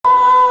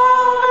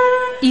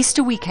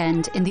Easter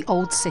weekend in the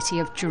old city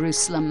of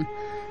Jerusalem.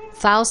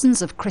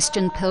 Thousands of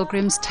Christian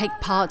pilgrims take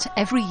part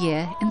every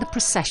year in the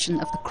procession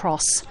of the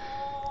cross.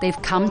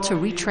 They've come to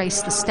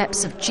retrace the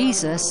steps of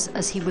Jesus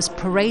as he was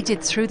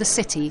paraded through the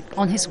city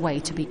on his way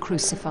to be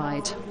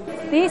crucified.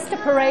 The Easter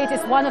parade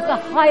is one of the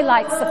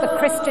highlights of the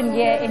Christian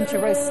year in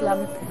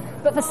Jerusalem.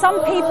 But for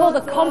some people,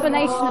 the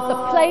combination of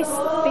the place,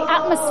 the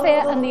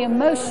atmosphere and the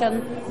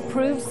emotion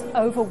proves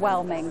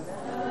overwhelming.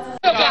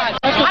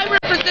 I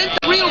represent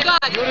the real God.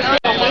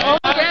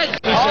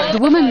 The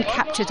woman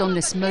captured on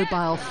this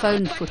mobile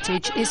phone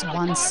footage is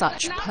one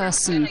such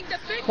person.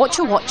 What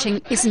you're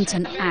watching isn't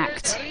an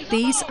act.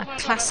 These are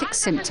classic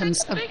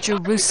symptoms of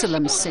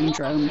Jerusalem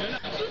syndrome,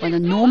 when a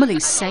normally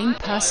sane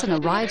person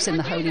arrives in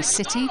the holy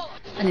city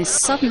and is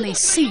suddenly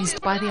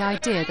seized by the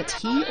idea that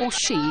he or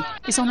she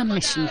is on a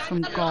mission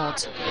from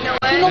God.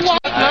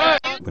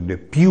 But the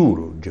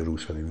pure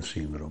Jerusalem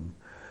syndrome.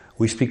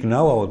 We speak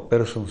now about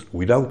persons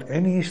without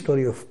any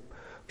history of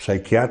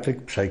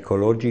psychiatric,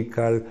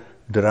 psychological,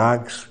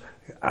 drugs,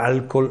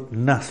 alcohol,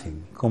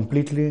 nothing,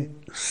 completely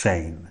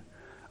sane,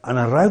 and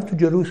arrive to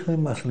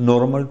Jerusalem as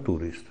normal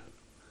tourists.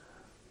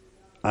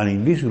 And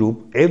in this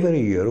group,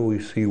 every year we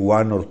see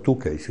one or two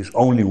cases,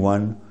 only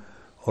one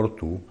or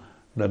two,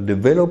 that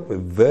develop a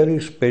very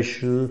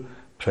special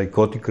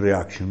psychotic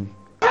reaction.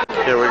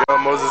 Here we go,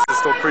 Moses is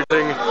still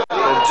preaching,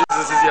 and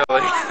Jesus is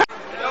yelling.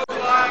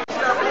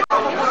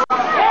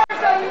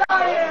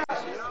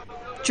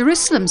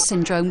 Jerusalem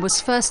syndrome was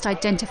first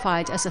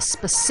identified as a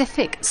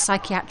specific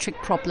psychiatric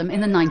problem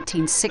in the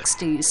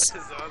 1960s.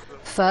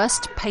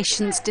 First,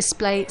 patients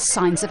display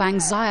signs of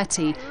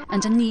anxiety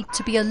and a need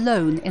to be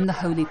alone in the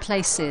holy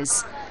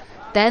places.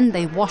 Then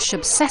they wash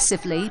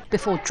obsessively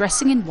before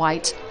dressing in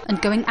white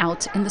and going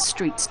out in the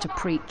streets to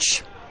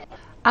preach.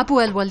 Abu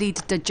el-Walid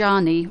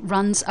Dajani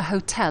runs a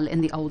hotel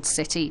in the old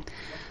city.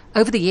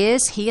 Over the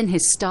years, he and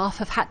his staff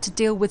have had to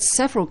deal with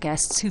several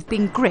guests who've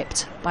been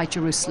gripped by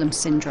Jerusalem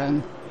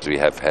syndrome. We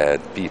have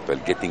had people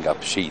getting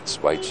up sheets,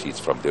 white sheets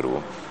from the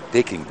room,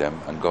 taking them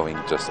and going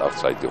just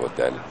outside the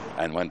hotel.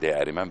 And one day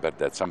I remember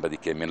that somebody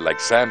came in like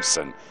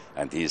Samson,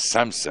 and he's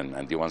Samson,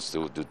 and he wants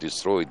to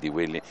destroy the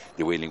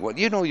wailing wall.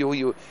 You know,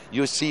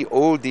 you see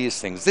all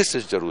these things. This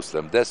is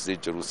Jerusalem. That's the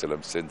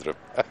Jerusalem syndrome.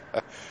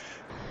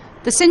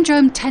 The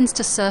syndrome tends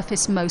to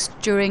surface most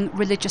during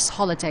religious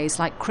holidays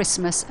like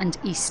Christmas and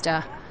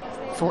Easter.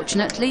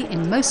 Fortunately,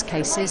 in most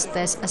cases,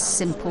 there's a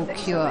simple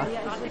cure.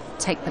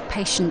 Take the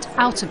patient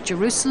out of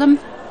Jerusalem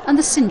and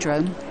the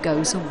syndrome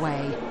goes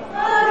away.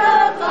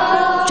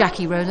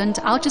 Jacky Rowland,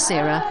 Al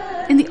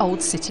Jazeera, in the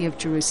old city of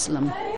Jerusalem.